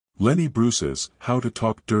Lenny Bruce's How to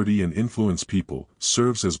Talk Dirty and Influence People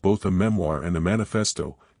serves as both a memoir and a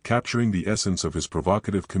manifesto, capturing the essence of his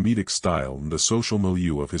provocative comedic style and the social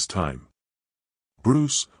milieu of his time.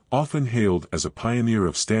 Bruce, often hailed as a pioneer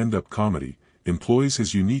of stand-up comedy, employs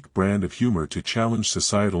his unique brand of humor to challenge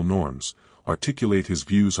societal norms, articulate his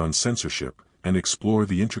views on censorship, and explore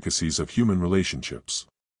the intricacies of human relationships.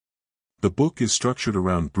 The book is structured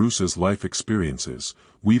around Bruce's life experiences,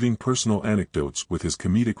 weaving personal anecdotes with his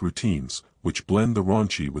comedic routines, which blend the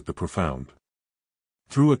raunchy with the profound.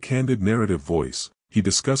 Through a candid narrative voice, he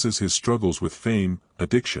discusses his struggles with fame,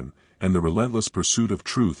 addiction, and the relentless pursuit of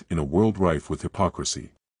truth in a world rife with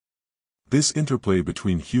hypocrisy. This interplay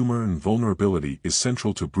between humor and vulnerability is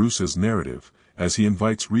central to Bruce's narrative, as he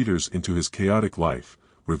invites readers into his chaotic life,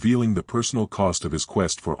 revealing the personal cost of his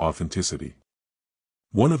quest for authenticity.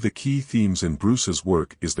 One of the key themes in Bruce's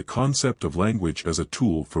work is the concept of language as a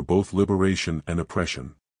tool for both liberation and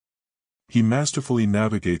oppression. He masterfully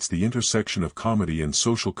navigates the intersection of comedy and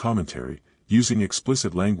social commentary, using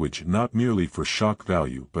explicit language not merely for shock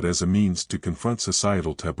value but as a means to confront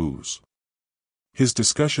societal taboos. His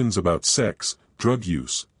discussions about sex, drug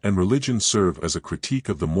use, and religion serve as a critique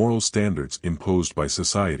of the moral standards imposed by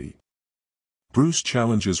society. Bruce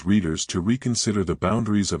challenges readers to reconsider the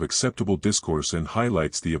boundaries of acceptable discourse and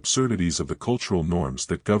highlights the absurdities of the cultural norms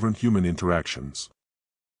that govern human interactions.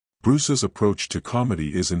 Bruce's approach to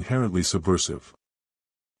comedy is inherently subversive.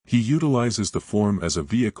 He utilizes the form as a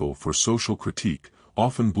vehicle for social critique,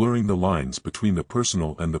 often blurring the lines between the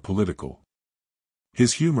personal and the political.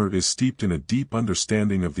 His humor is steeped in a deep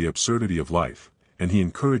understanding of the absurdity of life, and he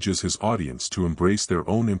encourages his audience to embrace their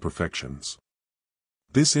own imperfections.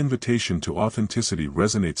 This invitation to authenticity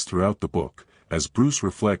resonates throughout the book, as Bruce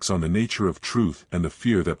reflects on the nature of truth and the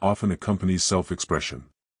fear that often accompanies self-expression.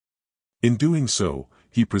 In doing so,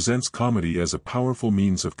 he presents comedy as a powerful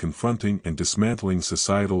means of confronting and dismantling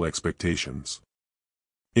societal expectations.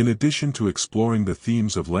 In addition to exploring the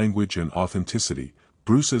themes of language and authenticity,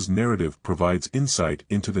 Bruce's narrative provides insight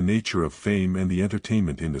into the nature of fame and the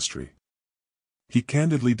entertainment industry. He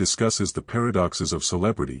candidly discusses the paradoxes of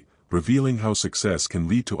celebrity, revealing how success can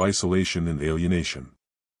lead to isolation and alienation.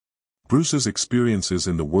 Bruce's experiences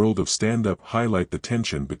in the world of stand-up highlight the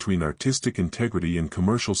tension between artistic integrity and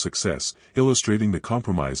commercial success, illustrating the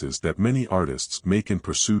compromises that many artists make in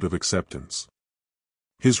pursuit of acceptance.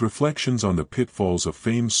 His reflections on the pitfalls of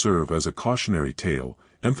fame serve as a cautionary tale,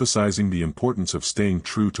 emphasizing the importance of staying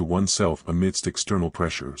true to oneself amidst external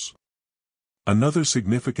pressures. Another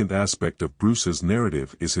significant aspect of Bruce's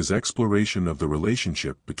narrative is his exploration of the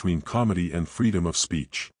relationship between comedy and freedom of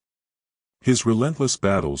speech. His relentless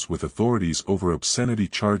battles with authorities over obscenity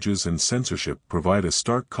charges and censorship provide a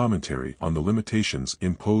stark commentary on the limitations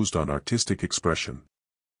imposed on artistic expression.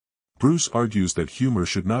 Bruce argues that humor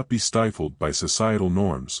should not be stifled by societal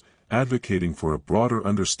norms, advocating for a broader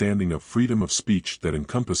understanding of freedom of speech that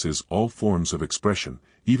encompasses all forms of expression,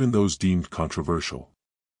 even those deemed controversial.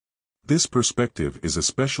 This perspective is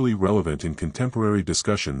especially relevant in contemporary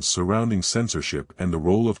discussions surrounding censorship and the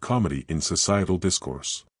role of comedy in societal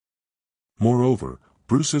discourse. Moreover,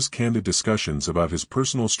 Bruce's candid discussions about his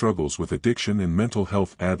personal struggles with addiction and mental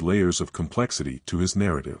health add layers of complexity to his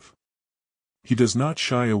narrative. He does not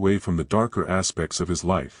shy away from the darker aspects of his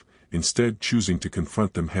life, instead choosing to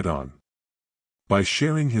confront them head-on. By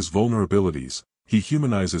sharing his vulnerabilities, he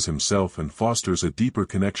humanizes himself and fosters a deeper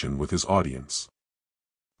connection with his audience.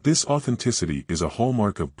 This authenticity is a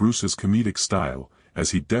hallmark of Bruce's comedic style, as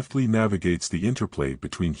he deftly navigates the interplay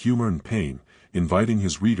between humor and pain, inviting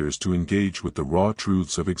his readers to engage with the raw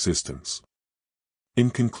truths of existence. In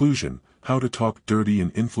conclusion, How to Talk Dirty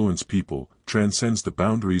and Influence People transcends the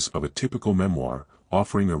boundaries of a typical memoir,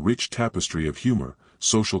 offering a rich tapestry of humor,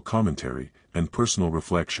 social commentary, and personal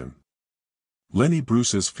reflection. Lenny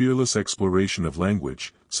Bruce's fearless exploration of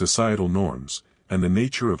language, societal norms, and the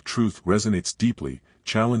nature of truth resonates deeply,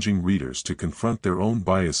 challenging readers to confront their own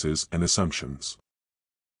biases and assumptions.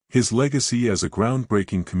 His legacy as a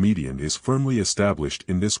groundbreaking comedian is firmly established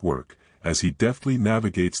in this work, as he deftly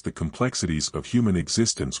navigates the complexities of human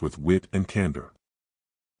existence with wit and candor.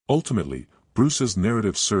 Ultimately, Bruce's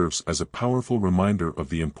narrative serves as a powerful reminder of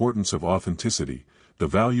the importance of authenticity, the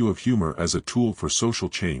value of humor as a tool for social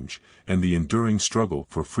change, and the enduring struggle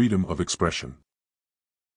for freedom of expression.